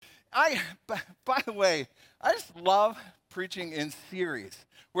By the way, I just love preaching in series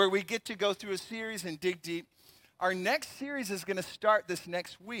where we get to go through a series and dig deep. Our next series is going to start this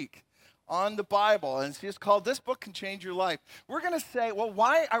next week on the Bible, and it's just called This Book Can Change Your Life. We're going to say, well,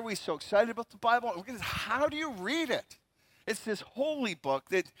 why are we so excited about the Bible? And we're going to say, how do you read it? It's this holy book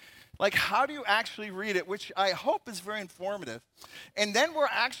that, like, how do you actually read it, which I hope is very informative. And then we're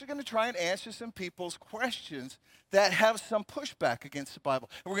actually going to try and answer some people's questions that have some pushback against the Bible.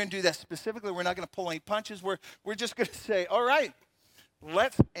 And we're going to do that specifically. We're not going to pull any punches. We're just going to say, all right,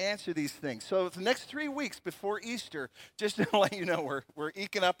 let's answer these things. So the next 3 weeks before Easter, just to let you know, we're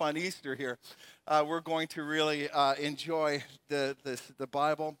eking up on Easter here. We're going to really enjoy the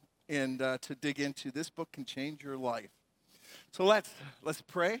Bible and to dig into this book can change your life. So let's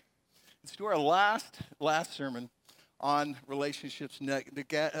pray. Let's do our last sermon on relationships,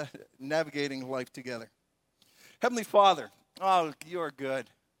 navigating life together. Heavenly Father, oh, you are good.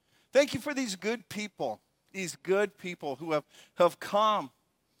 Thank you for these good people who have come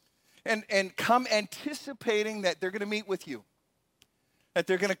and come anticipating that they're going to meet with you, that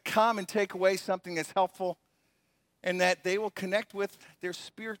they're going to come and take away something that's helpful, and that they will connect with their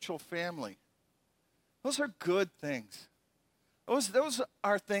spiritual family. Those are good things. Those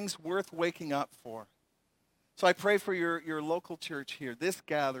are things worth waking up for. So I pray for your local church here, this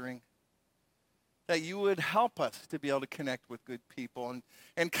gathering, that you would help us to be able to connect with good people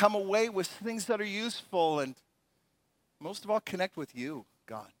and come away with things that are useful and, most of all, connect with you,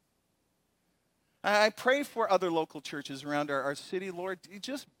 God. I pray for other local churches around our city, Lord. You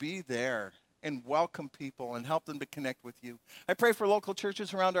just be there and welcome people and help them to connect with you. I pray for local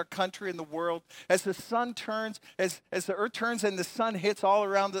churches around our country and the world. As the sun turns, as the earth turns and the sun hits all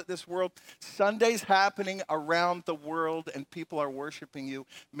around this world, Sunday's happening around the world and people are worshiping you.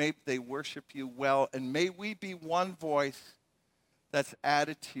 May they worship you well, and may we be one voice that's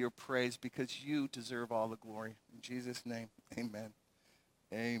added to your praise because you deserve all the glory. In Jesus' name, amen.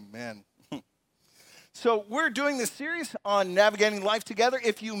 Amen. So we're doing this series on navigating life together.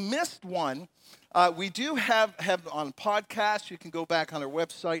 If you missed one, we do have on podcast. You can go back on our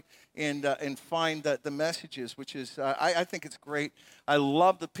website and find the messages, which is, I think it's great. I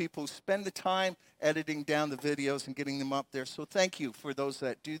love the people who spend the time editing down the videos and getting them up there. So thank you for those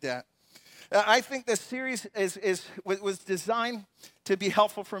that do that. I think this series was designed to be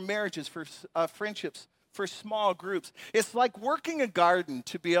helpful for marriages, for friendships, for small groups. It's like working a garden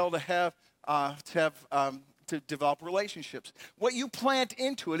to be able to have to develop relationships. What you plant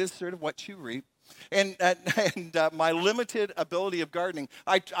into it is sort of what you reap. And my limited ability of gardening,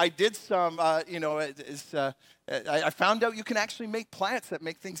 I did some, I found out you can actually make plants that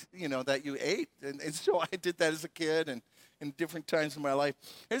make things, that you ate. And so I did that as a kid and in different times in my life.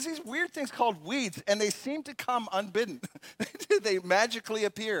 There's these weird things called weeds, and they seem to come unbidden. They magically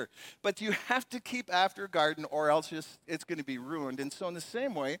appear. But you have to keep after a garden or else it's going to be ruined. And so in the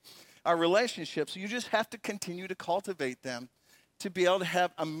same way, our relationships, you just have to continue to cultivate them to be able to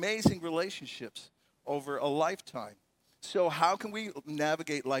have amazing relationships over a lifetime. So how can we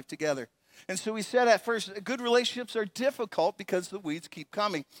navigate life together? And so we said at first, good relationships are difficult because the weeds keep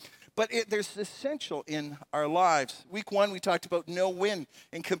coming. But there's essential in our lives. Week 1, we talked about no win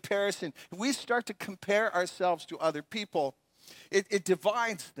in comparison. We start to compare ourselves to other people. It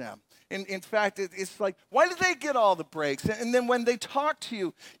divides them. In fact, it's like, why do they get all the breaks? And then when they talk to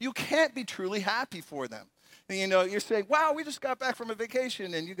you, you can't be truly happy for them. And, you're saying, wow, we just got back from a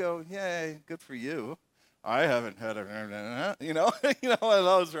vacation. And you go, yay, good for you. I haven't had a, one of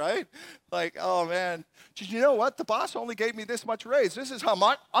those, right? Like, oh, man. Did you know what? The boss only gave me this much raise. This is how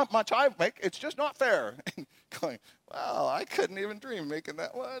much I make. It's just not fair. Going, wow, I couldn't even dream making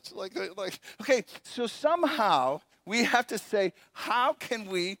that much. Like, okay, so somehow we have to say, how can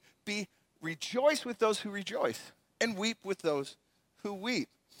we rejoice with those who rejoice and weep with those who weep?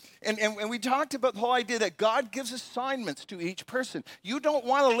 And we talked about the whole idea that God gives assignments to each person. You don't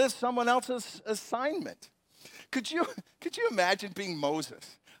want to live someone else's assignment. Could you imagine being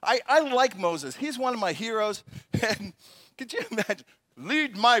Moses? I like Moses. He's one of my heroes. And could you imagine,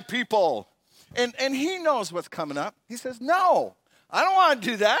 lead my people? And he knows what's coming up. He says, no, I don't want to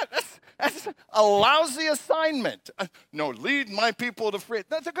do that. That's a lousy assignment. No, lead my people to freedom.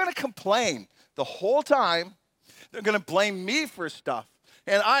 They're going to complain the whole time. They're going to blame me for stuff.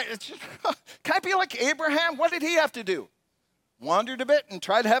 And can I be like Abraham? What did he have to do? Wandered a bit and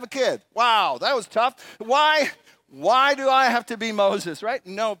tried to have a kid. Wow, that was tough. Why do I have to be Moses, right?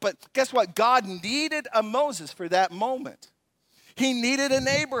 No, but guess what? God needed a Moses for that moment. He needed an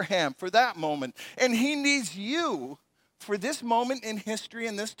Abraham for that moment. And he needs you for this moment in history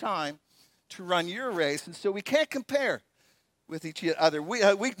and this time to run your race. And so we can't compare. with each other.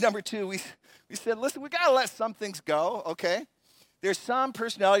 Week number 2, we said, listen, we got to let some things go, okay? There's some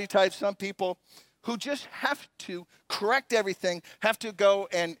personality types, some people who just have to correct everything, have to go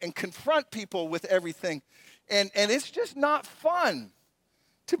and confront people with everything. And it's just not fun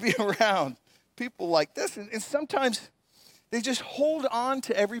to be around people like this. And sometimes they just hold on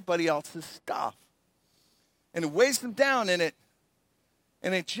to everybody else's stuff. And it weighs them down, and it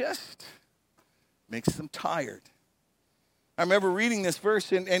just makes them tired. I remember reading this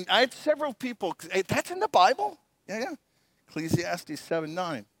verse, and I had several people, that's in the Bible? Yeah. Ecclesiastes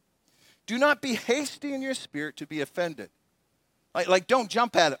 7:9. Do not be hasty in your spirit to be offended. Like don't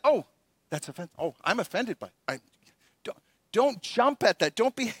jump at it. Oh, that's offensive. Oh, I'm offended by it. Don't jump at that.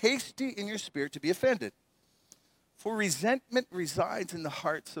 Don't be hasty in your spirit to be offended. For resentment resides in the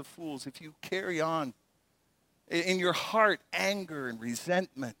hearts of fools. If you carry on in your heart anger and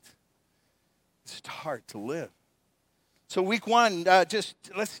resentment, it's hard to live. So week 1, let's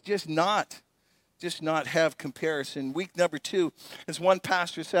not have comparison. Week number 2, as one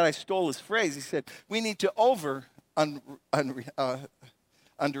pastor said, I stole his phrase. He said, we need to underreact.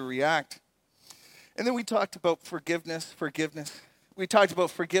 And then we talked about forgiveness. We talked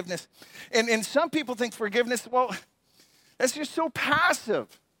about forgiveness. And some people think forgiveness, well, that's just so passive.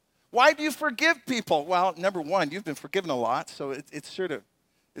 Why do you forgive people? Well, number 1, you've been forgiven a lot, so it's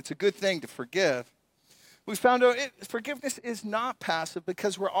a good thing to forgive. We found out forgiveness is not passive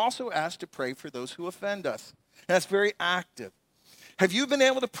because we're also asked to pray for those who offend us. And that's very active. Have you been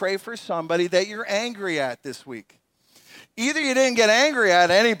able to pray for somebody that you're angry at this week? Either you didn't get angry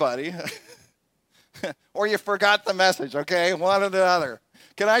at anybody or you forgot the message, okay? One or the other.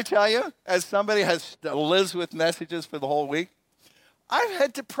 Can I tell you, as somebody lives with messages for the whole week, I've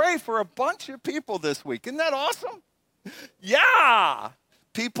had to pray for a bunch of people this week. Isn't that awesome? Yeah.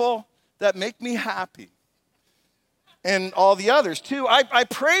 People that make me happy. And all the others, too. I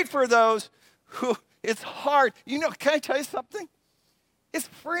prayed for those who, it's hard. You know, can I tell you something? It's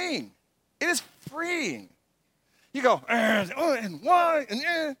freeing. It is freeing. You go, and why,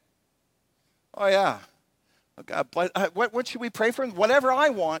 and oh, yeah. Oh, God, what should we pray for? Whatever I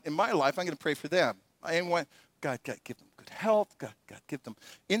want in my life, I'm going to pray for them. I want, God, give them good health. God, give them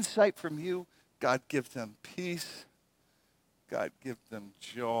insight from you. God, give them peace. God, give them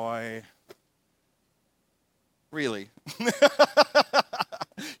joy. Really. You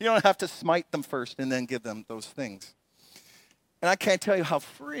don't have to smite them first and then give them those things. And I can't tell you how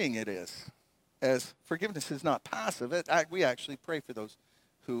freeing it is, as forgiveness is not passive. We actually pray for those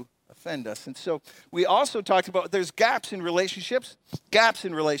who offend us. And so we also talked about there's gaps in relationships,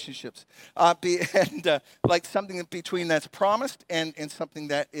 like something between that's promised and something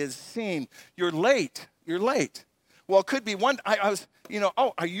that is seen. You're late. Well, it could be one, I was,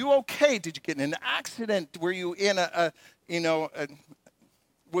 are you okay? Did you get in an accident? Were you in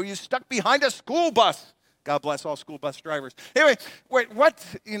were you stuck behind a school bus? God bless all school bus drivers. Anyway,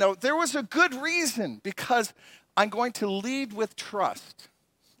 there was a good reason, because I'm going to lead with trust.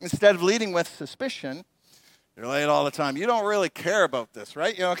 Instead of leading with suspicion, you're late all the time. You don't really care about this,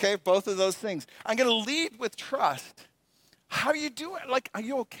 right? Okay, both of those things. I'm going to lead with trust. How are you doing? Are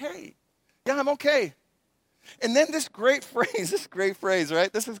you okay? Yeah, I'm okay. And then this great phrase,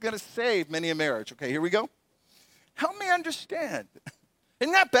 right? This is going to save many a marriage. Okay, here we go. Help me understand.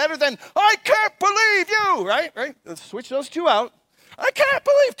 Isn't that better than, I can't believe you, right? Let's switch those two out. I can't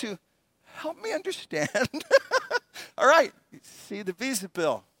believe to. Help me understand. All right, see the visa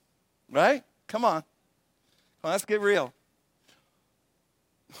bill, right? Come on, let's get real.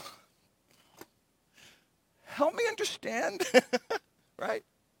 Help me understand, right?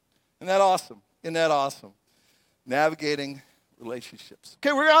 Isn't that awesome? Navigating relationships.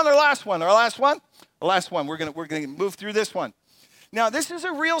 Okay, we're on our last one. We're gonna move through this one. Now, this is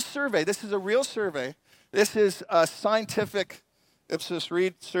a real survey. This is a scientific Ipsos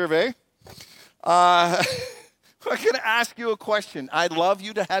Reid survey. I'm going to ask you a question. I'd love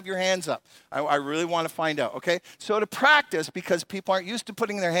you to have your hands up. I really want to find out, okay? So to practice, because people aren't used to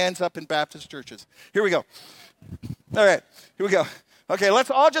putting their hands up in Baptist churches. Here we go. All right, here we go. Okay,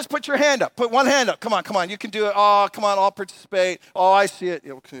 let's all just put your hand up. Put one hand up. Come on. You can do it. Oh, come on, all participate. Oh, I see it.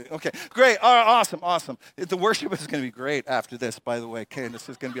 Okay, great. All right, awesome. The worship is going to be great after this, by the way. Okay, this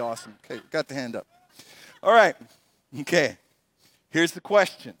is going to be awesome. Okay, got the hand up. All right. Okay, here's the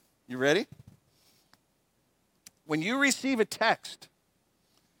question. You ready? When you receive a text,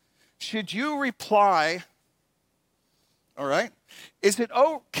 should you reply? All right.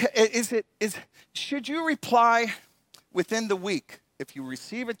 Should you reply within the week? If you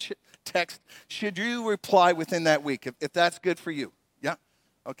receive a text, should you reply within that week? If that's good for you? Yeah?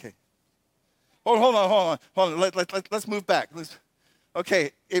 Okay. Oh, hold on. Let's move back.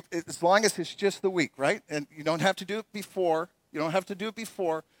 Okay, as long as it's just the week, right? And you don't have to do it before. You don't have to do it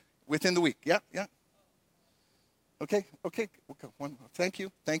before, within the week. Yeah. Okay. Thank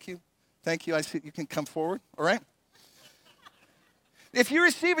you. I see you can come forward, all right? If you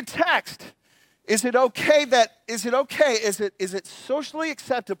receive a text, is it socially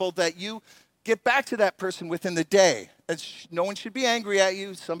acceptable that you get back to that person within the day? No one should be angry at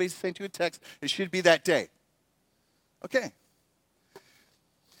you. Somebody sent you a text. It should be that day. Okay.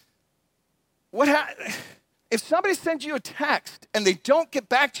 If somebody sends you a text and they don't get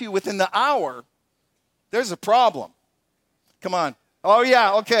back to you within the hour, there's a problem. Come on. Oh,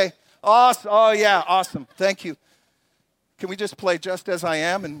 yeah, okay. Awesome. Oh, yeah, awesome. Thank you. Can we just play Just As I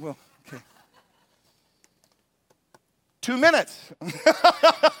Am and we'll, okay. 2 minutes. Isn't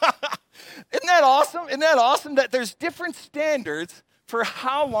that awesome? Isn't that awesome that there's different standards for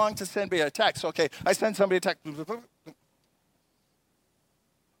how long to send me a text? Okay, I send somebody a text.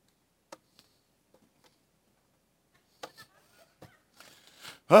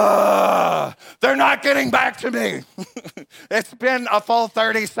 They're not getting back to me. It's been a full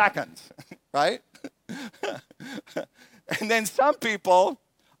 30 seconds, right? And then some people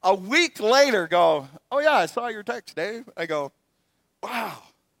a week later go, oh yeah, I saw your text, Dave. I go, wow,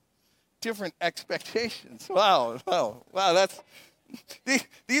 different expectations. Wow,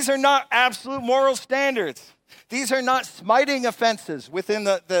 these are not absolute moral standards. These are not smiting offenses within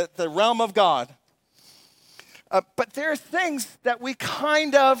the realm of God. But there are things that we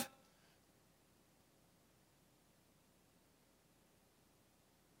kind of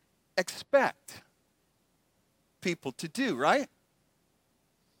expect people to do, right?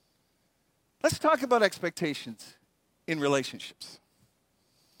 Let's talk about expectations in relationships.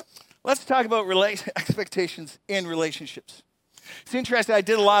 Let's talk about expectations in relationships. It's interesting. I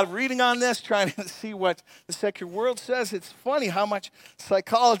did a lot of reading on this, trying to see what the secular world says. It's funny how much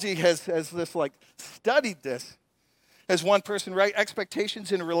psychology has studied this. As one person wrote,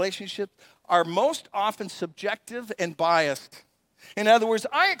 expectations in a relationship are most often subjective and biased. In other words,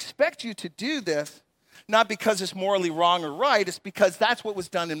 I expect you to do this, not because it's morally wrong or right, it's because that's what was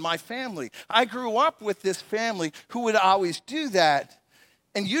done in my family. I grew up with this family who would always do that,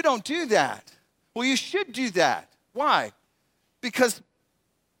 and you don't do that. Well, you should do that. Why? Because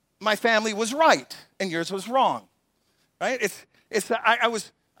my family was right, and yours was wrong, right?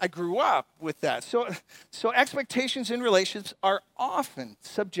 I grew up with that. So expectations in relationships are often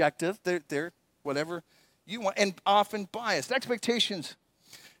subjective. They're whatever you want, and often biased. Expectations,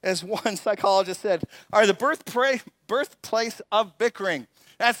 as one psychologist said, are the birthplace of bickering.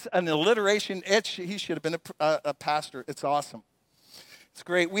 That's an alliteration. He should have been a pastor. It's awesome. It's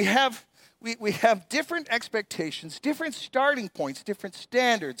great. We have different expectations, different starting points, different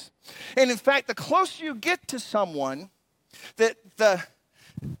standards. And in fact, the closer you get to someone, the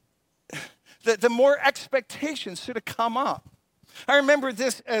more expectations sort of come up. I remember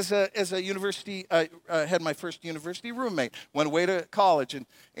this as a university, had my first university roommate, went away to college,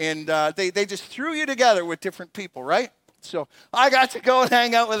 and they just threw you together with different people, right? So I got to go and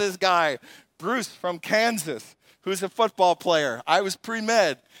hang out with this guy, Bruce from Kansas, who's a football player. I was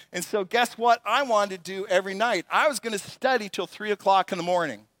pre-med, and so guess what I wanted to do every night? I was going to study till 3 o'clock in the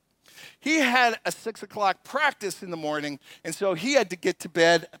morning. He had a 6 o'clock practice in the morning, and so he had to get to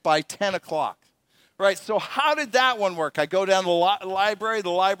bed by 10 o'clock. Right, so how did that one work? I go down to the library.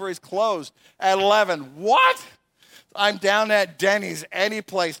 The library's closed at 11. What? I'm down at Denny's, any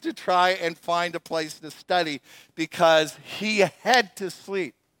place to try and find a place to study because he had to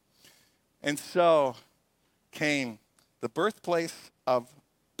sleep. And so came the birthplace of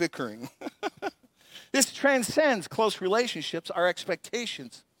bickering. This transcends close relationships, our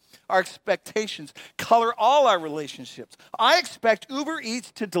expectations. Our expectations color all our relationships. I expect Uber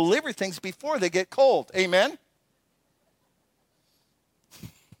Eats to deliver things before they get cold. Amen?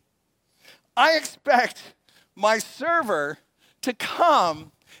 I expect my server to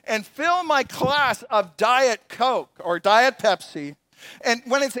come and fill my glass of Diet Coke or Diet Pepsi, and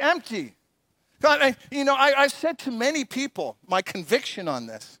when it's empty. God, I've said to many people, my conviction on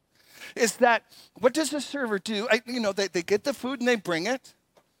this is that what does the server do? They get the food and they bring it.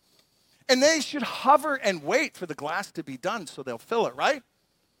 And they should hover and wait for the glass to be done so they'll fill it, right?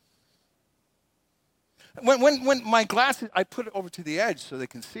 When my glass, I put it over to the edge so they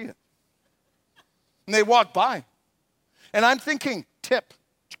can see it. And they walk by. And I'm thinking, tip.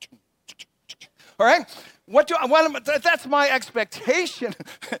 All right? That's my expectation.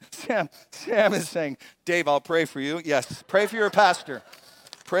 Sam is saying, Dave, I'll pray for you. Yes, pray for your pastor.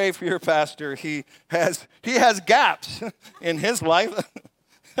 Pray for your pastor. He has gaps in his life.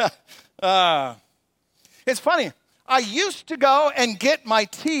 It's funny. I used to go and get my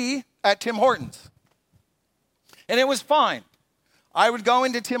tea at Tim Hortons, and it was fine. I would go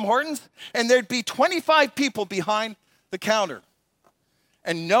into Tim Hortons, and there'd be 25 people behind the counter,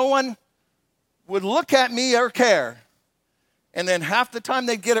 and no one would look at me or care, and then half the time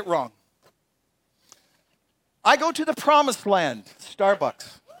they'd get it wrong. I go to the promised land,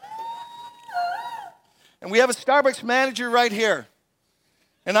 Starbucks, and we have a Starbucks manager right here,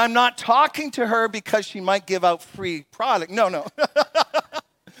 and I'm not talking to her because she might give out free product. No.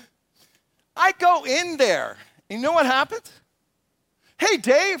 I go in there, and you know what happens? Hey,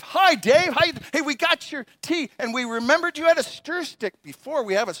 Dave. Hi, Dave. Hey, we got your tea, and we remembered you had a stir stick before.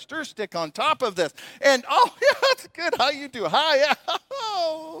 We have a stir stick on top of this. And, oh, yeah, that's good. How you do? Hi, yeah.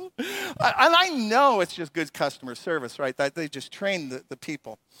 Oh. And I know it's just good customer service, right? That they just train the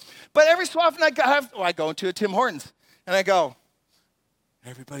people. But every so often I go into a Tim Hortons, and I go,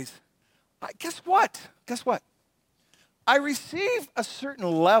 guess what? I receive a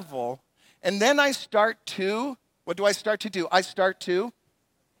certain level, and then I start to, what do I start to do? I start to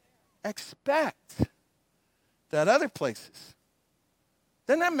expect that other places.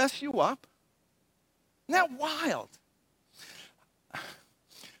 Doesn't that mess you up? Isn't that wild?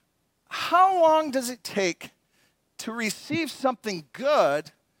 How long does it take to receive something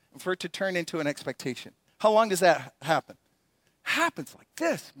good and for it to turn into an expectation? How long does that happen? Happens like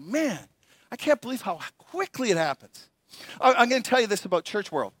this. Man, I can't believe how quickly it happens. I'm going to tell you this about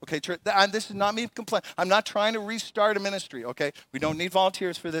church world, okay? This is not me complaining. I'm not trying to restart a ministry, okay? We don't need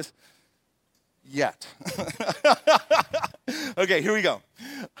volunteers for this yet. Okay, here we go.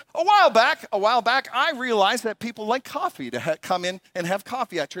 A while back, I realized that people like coffee, to come in and have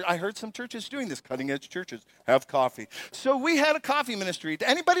coffee at church. I heard some churches doing this, cutting-edge churches have coffee. So we had a coffee ministry.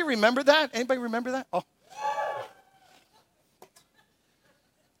 Anybody remember that? Oh.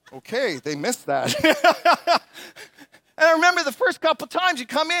 Okay, they missed that. And I remember the first couple times you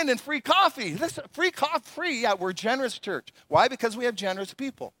come in and free coffee. Free. Yeah, we're a generous church. Why? Because we have generous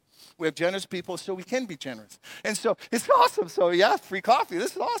people. We have generous people, so we can be generous. And so it's awesome. So yeah, free coffee.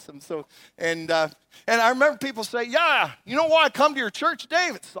 This is awesome. So and I remember people say, yeah, you know why I come to your church,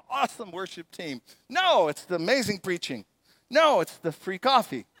 Dave? It's the awesome worship team. No, it's the amazing preaching. No, it's the free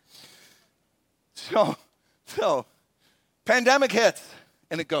coffee. So pandemic hits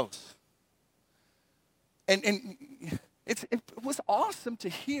and it goes. And it was awesome to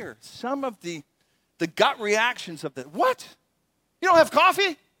hear some of the gut reactions of what? You don't have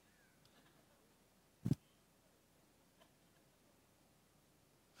coffee?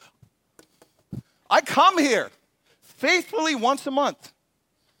 I come here faithfully once a month.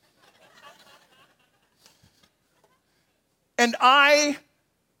 And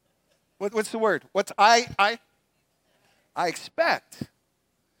what's the word? I expect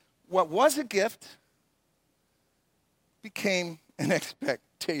what was a gift became an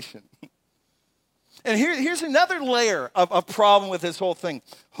expectation. And here's another layer of problem with this whole thing.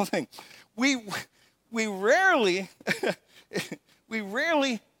 We rarely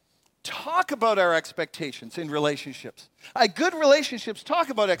talk about our expectations in relationships. Good relationships talk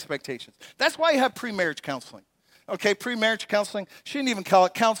about expectations. That's why you have pre-marriage counseling. Okay, pre-marriage counseling, shouldn't even call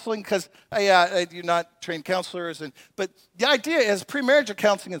it counseling because I do not train counselors. But the idea is pre-marriage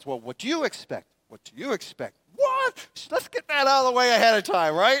counseling is, well, what do you expect? What do you expect? What? Let's get that out of the way ahead of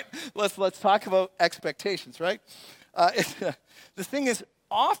time, right? Let's talk about expectations, right? The thing is,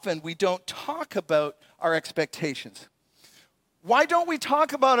 often we don't talk about our expectations. Why don't we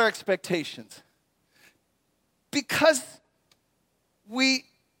talk about our expectations? Because we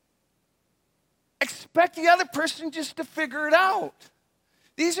expect the other person just to figure it out.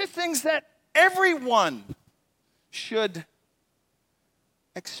 These are things that everyone should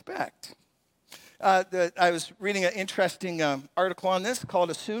expect. I was reading an interesting article on this called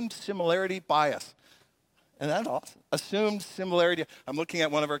Assumed Similarity Bias. Isn't that awesome? Assumed similarity. I'm looking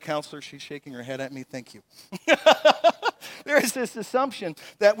at one of our counselors. She's shaking her head at me. Thank you. There is this assumption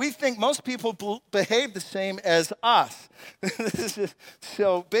that we think most people behave the same as us.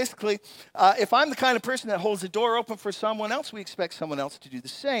 So basically, if I'm the kind of person that holds the door open for someone else, we expect someone else to do the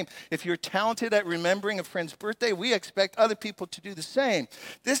same. If you're talented at remembering a friend's birthday, we expect other people to do the same.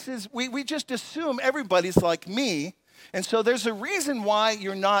 We just assume everybody's like me. And so there's a reason why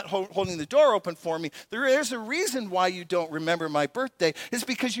you're not holding the door open for me. There's a reason why you don't remember my birthday. It's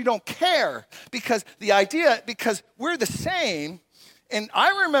because you don't care. Because we're the same. And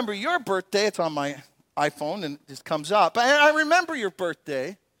I remember your birthday. It's on my iPhone and it just comes up. And I remember your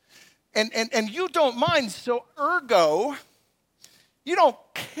birthday. And you don't mind. So ergo, you don't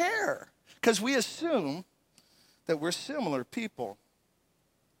care. Because we assume that we're similar people.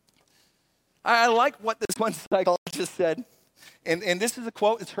 I like what this one psychologist said. And this is a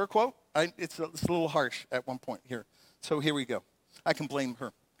quote. It's her quote. It's a little harsh at one point here. So here we go. I can blame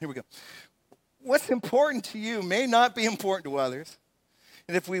her. Here we go. What's important to you may not be important to others.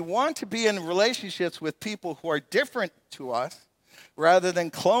 And if we want to be in relationships with people who are different to us, rather than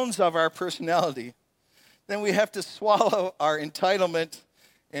clones of our personality, then we have to swallow our entitlement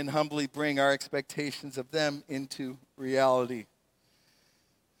and humbly bring our expectations of them into reality.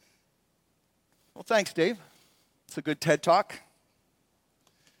 Well, thanks, Dave. It's a good TED Talk.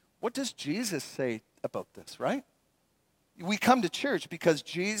 What does Jesus say about this, right? We come to church because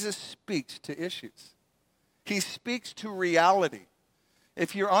Jesus speaks to issues. He speaks to reality.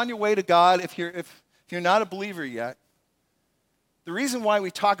 If you're on your way to God, if you're not a believer yet, the reason why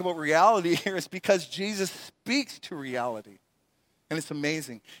we talk about reality here is because Jesus speaks to reality. And it's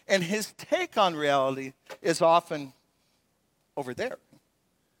amazing. And his take on reality is often over there.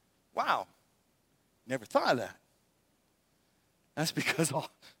 Wow, never thought of that. That's because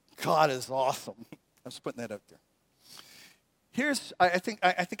God is awesome. I'm just putting that out there. I think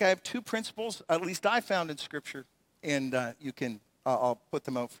I have two principles, at least I found in Scripture, and I'll put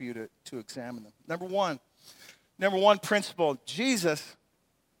them out for you to examine them. Number one principle, Jesus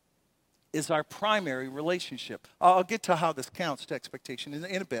is our primary relationship. I'll get to how this counts to expectation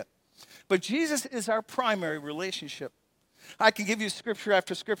in a bit. But Jesus is our primary relationship. I can give you scripture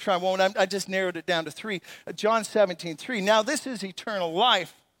after scripture. I won't. I just narrowed it down to 3. John 17:3. Now this is eternal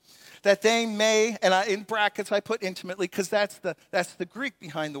life, that they may, and in brackets I put intimately because that's the Greek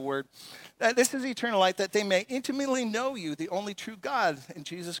behind the word. This is eternal life, that they may intimately know you, the only true God, and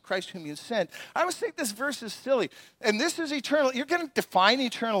Jesus Christ whom you sent. I always think this verse is silly. And this is eternal. You're going to define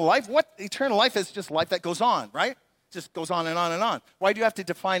eternal life? What? Eternal life is just life that goes on, right? Just goes on and on and on. Why do you have to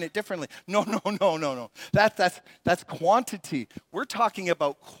define it differently? No. That's quantity. We're talking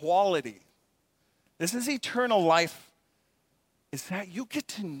about quality. This is eternal life. Is that you get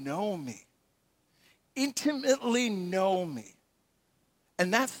to know me, intimately know me.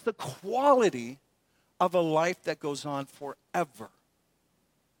 And that's the quality of a life that goes on forever.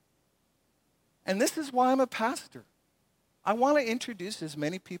 And this is why I'm a pastor. I want to introduce as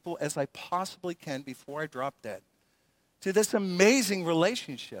many people as I possibly can before I drop dead to this amazing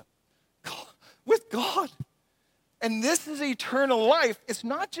relationship with God. And this is eternal life. It's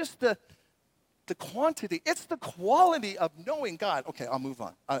not just the quantity, it's the quality of knowing God. Okay, I'll move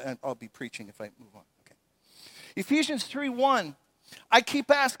on. I'll be preaching if I move on. Okay. Ephesians 3:1. I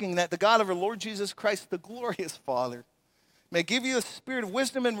keep asking that the God of our Lord Jesus Christ, the glorious Father, may give you a spirit of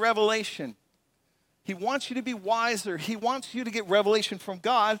wisdom and revelation. He wants you to be wiser. He wants you to get revelation from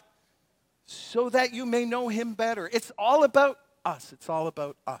God so that you may know him better. It's all about us. It's all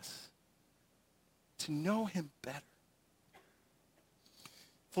about us. To know him better.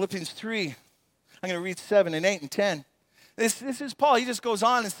 Philippians 3. I'm going to read 7 and 8 and 10. This is Paul. He just goes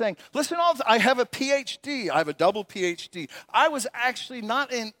on and saying, listen, I have a PhD. I have a double PhD. I was actually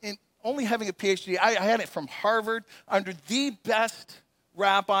not in only having a PhD. I had it from Harvard under the best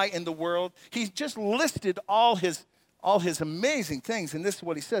rabbi in the world. He just listed all his amazing things, and this is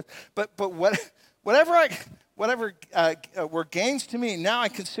what he says. But whatever were gains to me, now I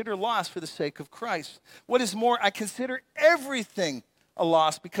consider loss for the sake of Christ. What is more, I consider everything a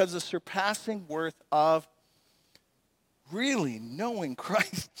loss because of the surpassing worth of really knowing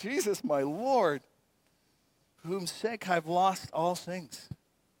Christ Jesus, my Lord, for whose sake I've lost all things.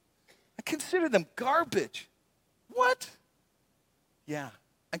 I consider them garbage. What? Yeah,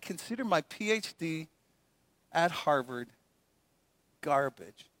 I consider my PhD at Harvard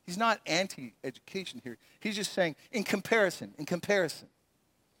garbage. He's not anti-education here. He's just saying, in comparison,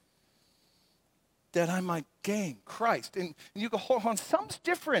 that I might gain Christ. And you go, hold on, something's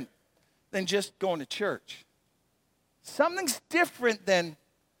different than just going to church. Something's different than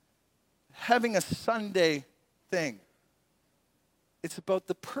having a Sunday thing. It's about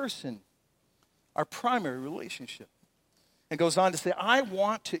the person, our primary relationship. And goes on to say, I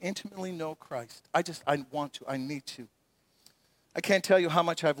want to intimately know Christ. I want to, I need to. I can't tell you how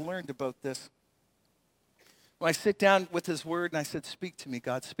much I've learned about this. When I sit down with his word and I said, speak to me,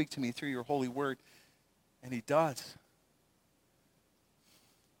 God, speak to me through your holy word. And he does.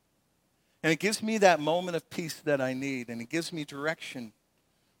 And it gives me that moment of peace that I need. And it gives me direction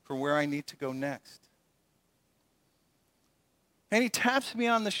for where I need to go next. And he taps me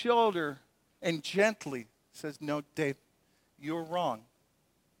on the shoulder and gently says, no, Dave, you're wrong.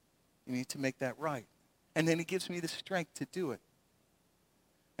 You need to make that right. And then he gives me the strength to do it.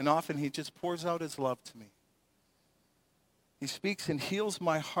 And often he just pours out his love to me. He speaks and heals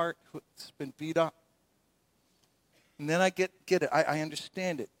my heart that's been beat up. And then I get it. I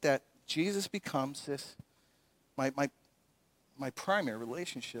understand it, that Jesus becomes my primary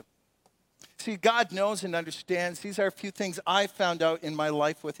relationship. See, God knows and understands. These are a few things I found out in my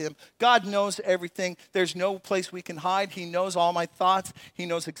life with him. God knows everything. There's no place we can hide. He knows all my thoughts. He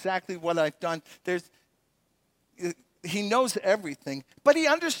knows exactly what I've done. He knows everything, but he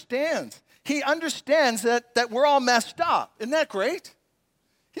understands. He understands that we're all messed up. Isn't that great?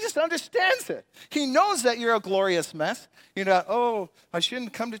 He just understands it. He knows that you're a glorious mess. You're not, oh, I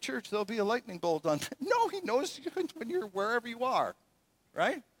shouldn't come to church. There'll be a lightning bolt on. No, he knows you when you're wherever you are,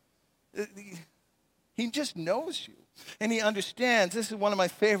 right? He just knows you, and he understands. This is one of my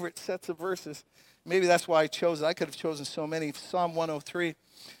favorite sets of verses. Maybe that's why I chose it. I could have chosen so many. Psalm 103.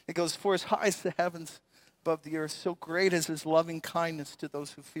 It goes, for as high as the heavens above the earth, so great is his loving kindness to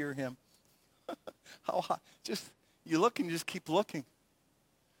those who fear him. How high? Just, you look and you just keep looking.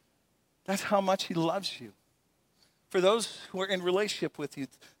 That's how much he loves you. For those who are in relationship with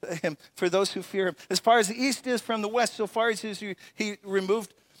him, for those who fear him. As far as the east is from the west, so far as he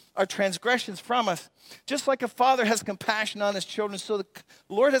removed our transgressions from us. Just like a father has compassion on his children, so the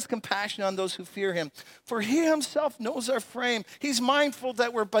Lord has compassion on those who fear him. For he himself knows our frame. He's mindful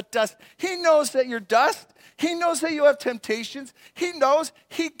that we're but dust. He knows that you're dust. He knows that you have temptations. He knows.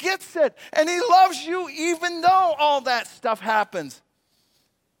 He gets it. And he loves you even though all that stuff happens.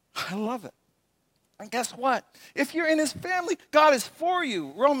 I love it. And guess what? If you're in his family, God is for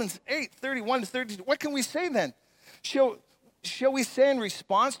you. Romans 8:31-32. What can we say then? Shall we say in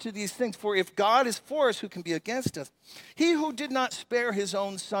response to these things, for if God is for us, who can be against us? He who did not spare his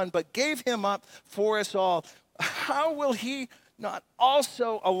own son, but gave him up for us all, how will he not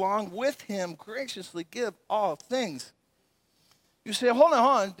also, along with him, graciously give all things? You say, hold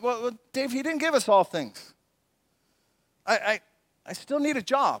on. Well, Dave, he didn't give us all things. I still need a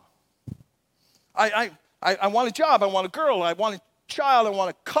job. I want a job. I want a girl. I want a child. I want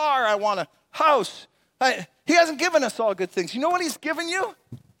a car. I want a house. He hasn't given us all good things. You know what he's given you?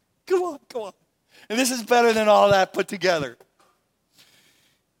 Go on. And this is better than all that put together.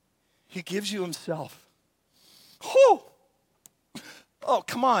 He gives you himself. Whew. Oh,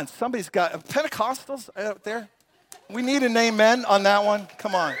 come on. Somebody's got Pentecostals out there. We need an amen on that one.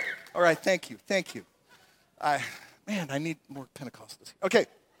 Come on. All right, thank you. I need more Pentecostals. Okay.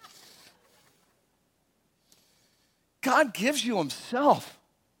 God gives you himself.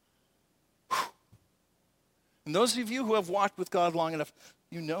 And those of you who have walked with God long enough,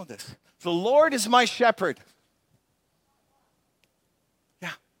 you know this. The Lord is my shepherd. Yeah.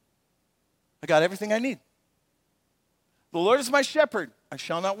 I got everything I need. The Lord is my shepherd. I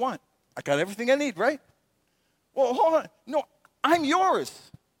shall not want. I got everything I need, right? Well, hold on. No, I'm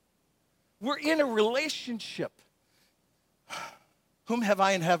yours. We're in a relationship. Whom have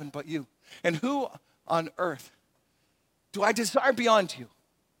I in heaven but you? And who on earth do I desire beyond you?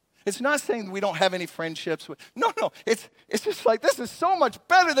 It's not saying we don't have any friendships. No. It's just like this is so much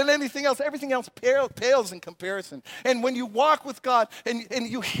better than anything else. Everything else pales in comparison. And when you walk with God and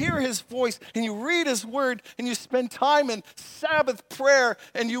you hear his voice and you read his word and you spend time in Sabbath prayer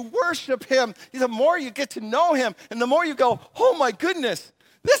and you worship him, the more you get to know him and the more you go, oh my goodness,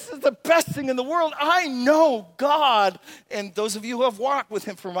 this is the best thing in the world. I know God. And those of you who have walked with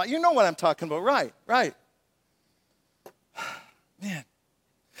him for a while, you know what I'm talking about, right? Man.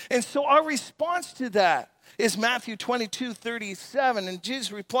 And so our response to that is Matthew 22:37. And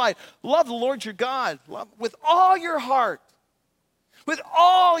Jesus replied, love the Lord your God with all your heart, with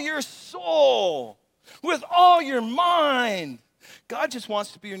all your soul, with all your mind. God just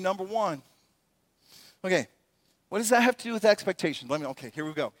wants to be your number one. Okay, what does that have to do with expectation? Okay, here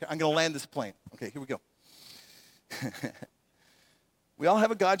we go. I'm going to land this plane. Okay, here we go. We all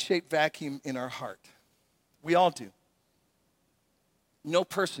have a God-shaped vacuum in our heart. We all do. No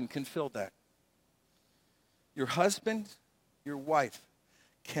person can fill that. Your husband, your wife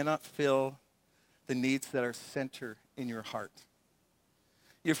cannot fill the needs that are center in your heart.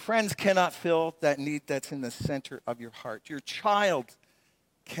 Your friends cannot fill that need that's in the center of your heart. Your child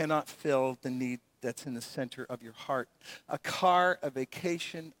cannot fill the need that's in the center of your heart. A car, a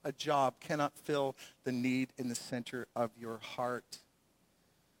vacation, a job cannot fill the need in the center of your heart.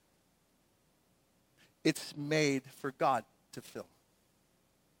 It's made for God to fill.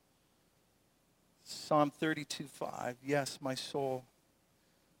 Psalm 32:5, yes, my soul,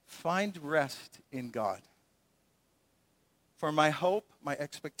 find rest in God. For my hope, my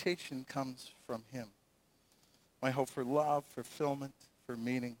expectation comes from him. My hope for love, fulfillment, for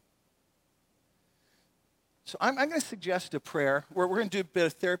meaning. So I'm going to suggest a prayer where we're going to do a bit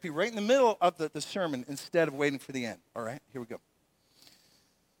of therapy right in the middle of the sermon instead of waiting for the end. All right, here we go.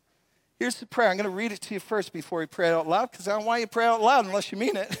 Here's the prayer. I'm going to read it to you first before we pray it out loud because I don't want you to pray out loud unless you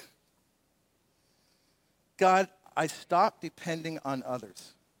mean it. God, I stop depending on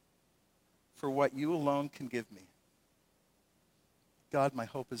others for what you alone can give me. God, my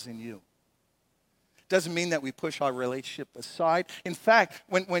hope is in you. Doesn't mean that we push our relationship aside. In fact,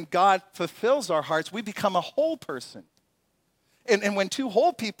 when God fulfills our hearts, we become a whole person. And when two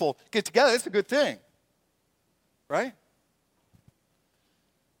whole people get together, it's a good thing. Right?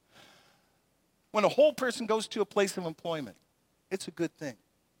 When a whole person goes to a place of employment, it's a good thing.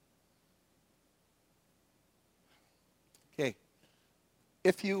 Okay.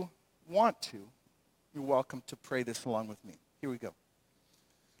 If you want to, you're welcome to pray this along with me. Here we go.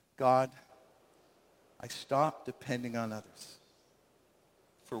 God, I stop depending on others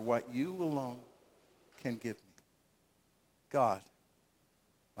for what you alone can give me. God,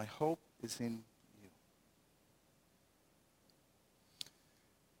 my hope is in you.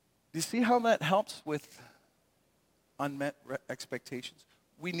 Do you see how that helps with unmet expectations?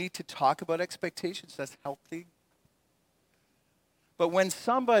 We need to talk about expectations. That's healthy. But when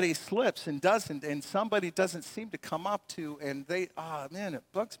somebody slips and doesn't, and somebody doesn't seem to come up to, and man, it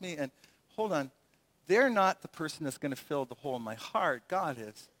bugs me, and hold on, they're not the person that's going to fill the hole in my heart. God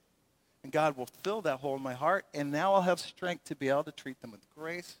is. And God will fill that hole in my heart, and now I'll have strength to be able to treat them with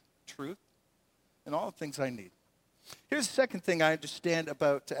grace, truth, and all the things I need. Here's the second thing I understand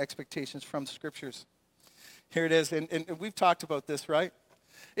about expectations from scriptures. Here it is, and we've talked about this, right?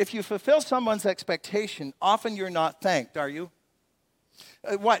 If you fulfill someone's expectation, often you're not thanked, are you?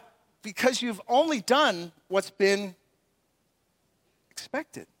 What? Because you've only done what's been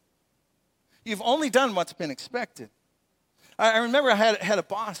expected. You've only done what's been expected. I remember I had a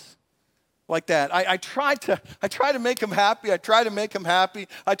boss like that. I tried to make him happy. I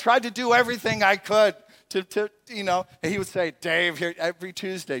tried to do everything I could to and he would say, Dave, here every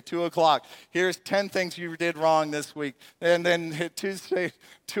Tuesday, 2:00, here's 10 things you did wrong this week. And then Tuesday,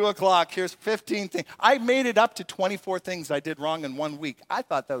 2:00, here's 15 things. I made it up to 24 things I did wrong in 1 week. I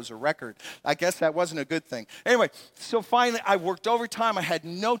thought that was a record. I guess that wasn't a good thing. Anyway, so finally I worked overtime. I had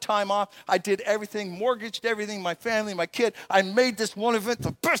no time off. I did everything, mortgaged everything, my family, my kid. I made this one event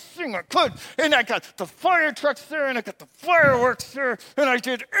the best thing I could. And I got the fire trucks there, and I got the fireworks there, and I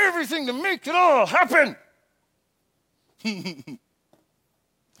did everything to make it all happen.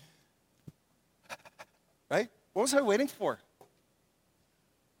 Right? What was I waiting for?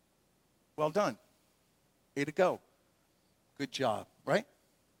 Well done. Way to go. Good job, right?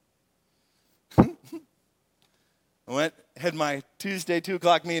 I had my Tuesday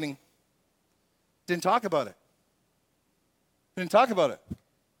 2:00 meeting. Didn't talk about it.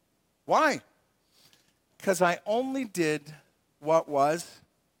 Why? Because I only did what was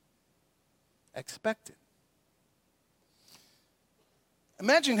expected.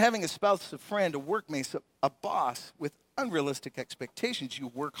 Imagine having a spouse, a friend, a workmate, a boss with unrealistic expectations. You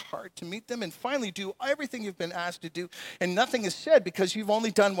work hard to meet them and finally do everything you've been asked to do, and nothing is said because you've only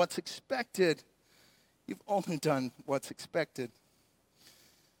done what's expected. You've only done what's expected.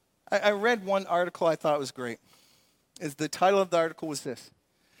 I read one article I thought was great. The title of the article was this: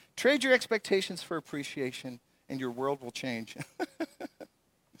 Trade your expectations for appreciation and your world will change.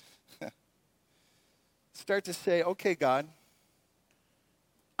 Start to say, okay, God,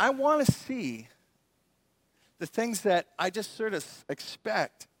 I want to see the things that I just sort of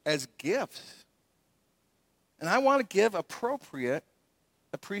expect as gifts. And I want to give appropriate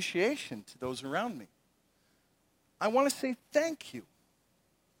appreciation to those around me. I want to say thank you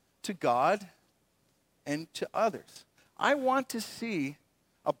to God and to others. I want to see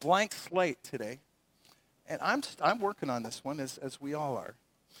a blank slate today. And I'm working on this one, as we all are.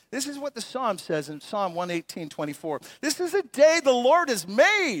 This is what the Psalm says in Psalm 118:24. This is a day the Lord has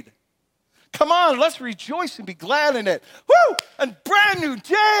made. Come on, let's rejoice and be glad in it. Woo! A brand new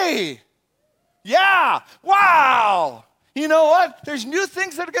day. Yeah, wow. You know what? There's new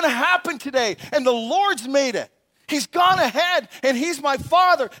things that are going to happen today, and the Lord's made it. He's gone ahead, and he's my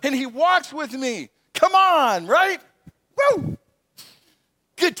Father, and he walks with me. Come on, right? Woo!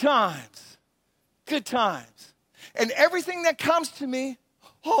 Good times. Good times. And everything that comes to me,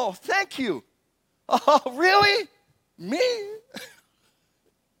 oh, thank you. Oh, really? Me?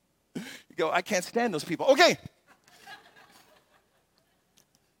 You go, I can't stand those people. Okay.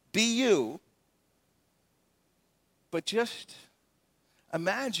 Be you, but just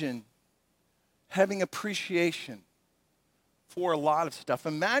imagine having appreciation for a lot of stuff.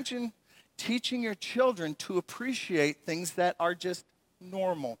 Imagine teaching your children to appreciate things that are just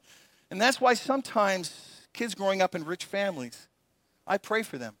normal. And that's why sometimes kids growing up in rich families, I pray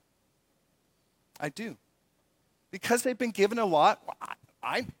for them. I do. Because they've been given a lot.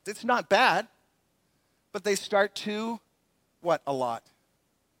 It's not bad. But they start to, what, a lot?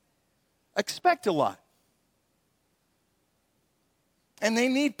 Expect a lot. And they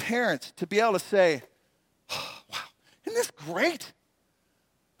need parents to be able to say, oh, wow, isn't this great?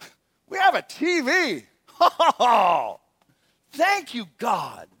 We have a TV. Oh, thank you,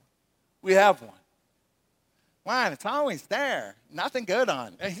 God. We have one. Man, it's always there. Nothing good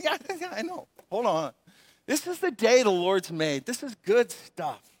on. Yeah, I know. Hold on. This is the day the Lord's made. This is good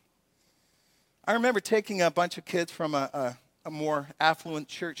stuff. I remember taking a bunch of kids from a more affluent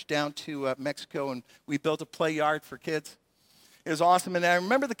church down to Mexico, and we built a play yard for kids. It was awesome. And I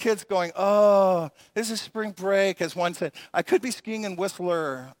remember the kids going, oh, this is spring break. As one said, I could be skiing in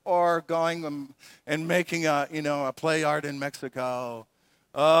Whistler or going and making a play yard in Mexico.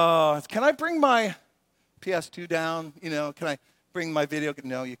 Oh, can I bring my PS2 down? Can I bring my video?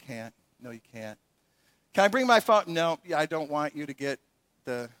 No, you can't. No, you can't. Can I bring my phone? No, I don't want you to get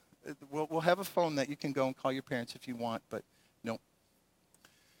we'll have a phone that you can go and call your parents if you want, but no.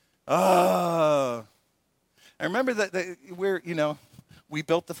 Oh. I remember that we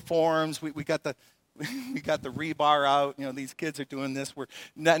built the forms. We got the rebar out. These kids are doing this.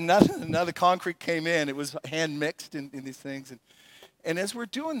 None of the concrete came in. It was hand mixed in these things. And as we're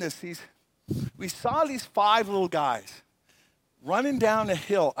doing this, we saw these 5 little guys running down a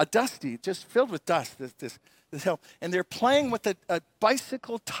hill, a dusty, just filled with dust, this hill. And they're playing with a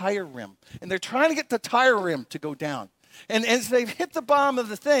bicycle tire rim. And they're trying to get the tire rim to go down. And as they've hit the bottom of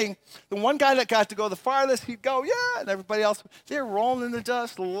the thing, the one guy that got to go the farthest, he'd go, yeah, and everybody else, they're rolling in the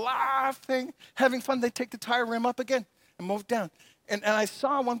dust, laughing, having fun. They take the tire rim up again and move down. And I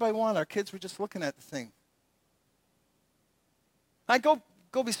saw one by one, our kids were just looking at the thing. I go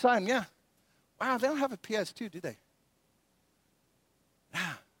beside them, yeah. Wow, they don't have a PS2, do they?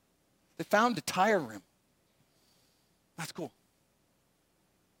 Yeah. They found the tire rim. That's cool.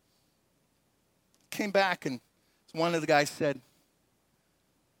 Came back and one of the guys said,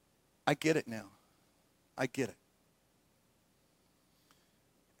 I get it now. I get it.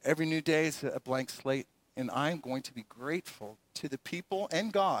 Every new day is a blank slate, and I'm going to be grateful to the people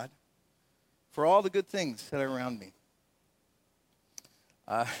and God for all the good things that are around me.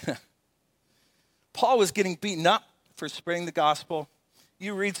 Paul was getting beaten up for spreading the gospel.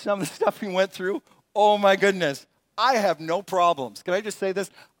 You read some of the stuff he went through. Oh, my goodness. I have no problems. Can I just say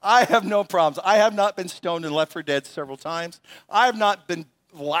this? I have no problems. I have not been stoned and left for dead several times. I have not been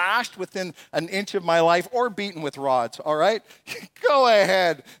lashed within an inch of my life or beaten with rods, all right? Go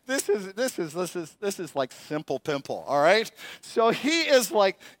ahead. This is like simple pimple, all right? So he's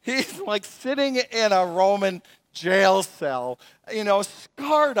like sitting in a Roman jail cell,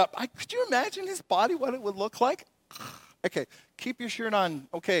 scarred up. Could you imagine his body, what it would look like? Okay, keep your shirt on.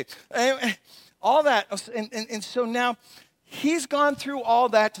 Okay. All that, and so now he's gone through all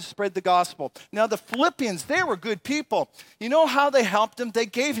that to spread the gospel. Now the Philippians, they were good people. You know how they helped him? They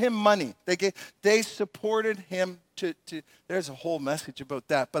gave him money. They supported him to there's a whole message about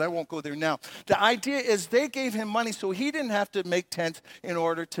that, but I won't go there now. The idea is they gave him money so he didn't have to make tents in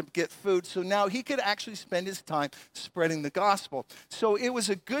order to get food. So now he could actually spend his time spreading the gospel. So it was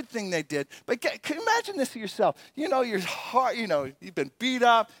a good thing they did. But can you imagine this to yourself? Your heart, you've been beat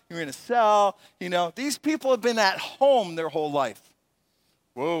up, you're in a cell, these people have been at home their whole life.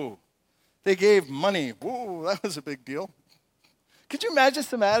 Whoa. They gave money. Whoa, that was a big deal. Could you imagine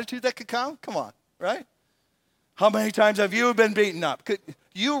some attitude that could come? Come on, right? How many times have you been beaten up? Could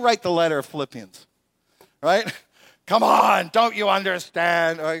you write the letter of Philippians, right? Come on, don't you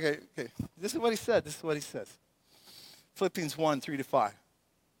understand? Okay. This is what he said. This is what he says. Philippians 1, 3-5.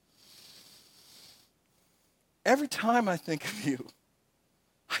 Every time I think of you,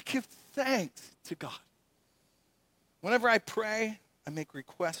 I give thanks to God. Whenever I pray, I make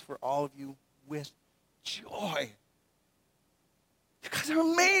requests for all of you with joy. You guys are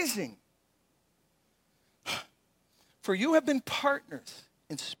amazing. For you have been partners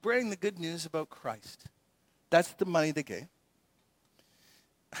in spreading the good news about Christ. That's the money they gave.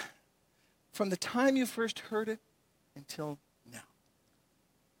 From the time you first heard it until now.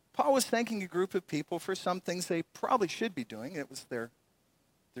 Paul was thanking a group of people for some things they probably should be doing. It was their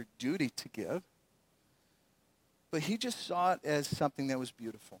duty to give. But he just saw it as something that was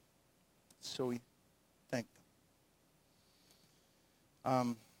beautiful. So he thanked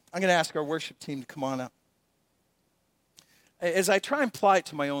them. I'm going to ask our worship team to come on up. As I try and apply it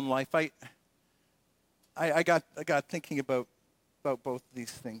to my own life, I got thinking about both of these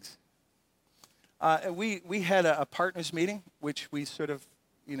things. We had a partners meeting, which we sort of,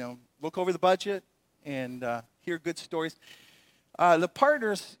 look over the budget and hear good stories. The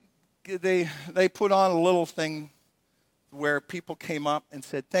partners, they put on a little thing where people came up and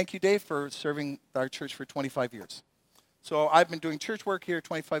said, "Thank you, Dave, for serving our church for 25 years." So I've been doing church work here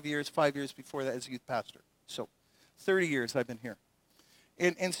 25 years, 5 years before that as a youth pastor. So 30 years I've been here.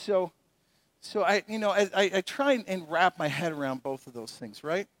 And so I try and wrap my head around both of those things,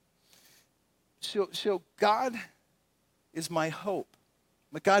 right? So God is my hope.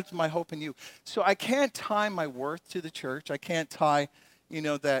 But God's my hope in you. So I can't tie my worth to the church. I can't tie,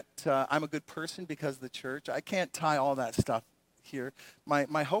 that I'm a good person because of the church. I can't tie all that stuff here.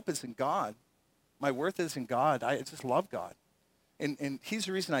 My hope is in God. My worth is in God. I just love God. And he's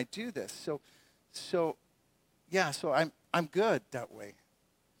the reason I do this. So I'm good that way.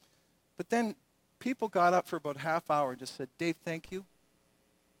 But then people got up for about a half hour and just said, Dave, thank you.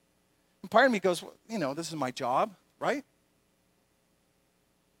 And part of me goes, well, this is my job, right?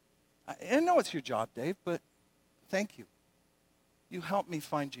 I know it's your job, Dave, but thank you. You helped me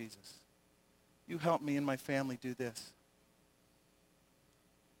find Jesus. You helped me and my family do this.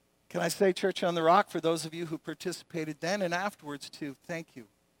 Can I say, Church on the Rock, for those of you who participated then and afterwards too, thank you.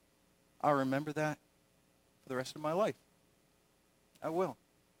 I'll remember that for the rest of my life. I will.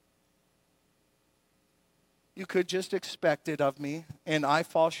 You could just expect it of me, and I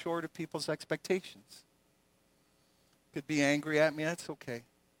fall short of people's expectations. Could be angry at me, that's okay.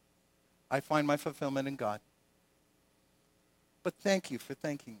 I find my fulfillment in God. But thank you for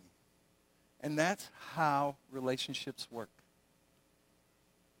thanking me. And that's how relationships work.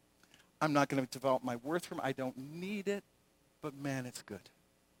 I'm not going to develop my worth from it. I don't need it, but man, it's good.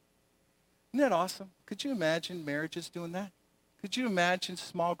 Isn't that awesome? Could you imagine marriages doing that? Could you imagine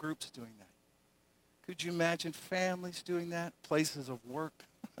small groups doing that? Could you imagine families doing that? Places of work?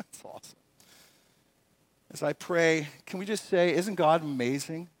 That's awesome. As I pray, can we just say, isn't God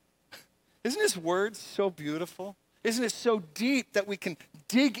amazing? Isn't his word so beautiful? Isn't it so deep that we can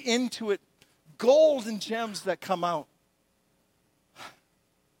dig into it, gold and gems that come out?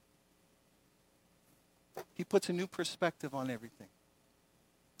 He puts a new perspective on everything.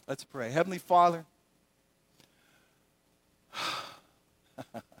 Let's pray. Heavenly Father,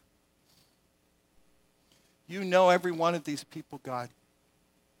 you know every one of these people, God.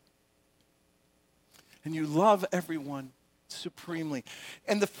 And you love everyone supremely.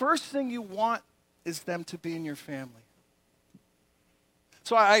 And the first thing you want is them to be in your family.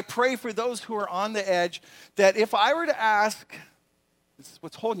 So I pray for those who are on the edge that if I were to ask, this is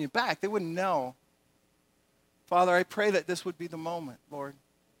what's holding you back, they wouldn't know. Father, I pray that this would be the moment, Lord.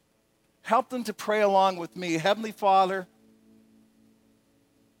 Help them to pray along with me. Heavenly Father,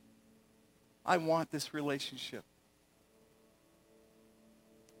 I want this relationship.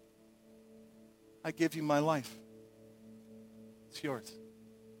 I give you my life. It's yours.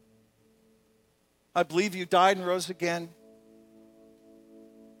 I believe you died and rose again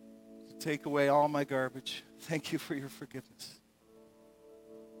to take away all my garbage. Thank you for your forgiveness.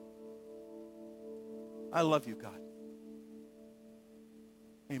 I love you, God.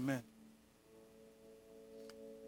 Amen.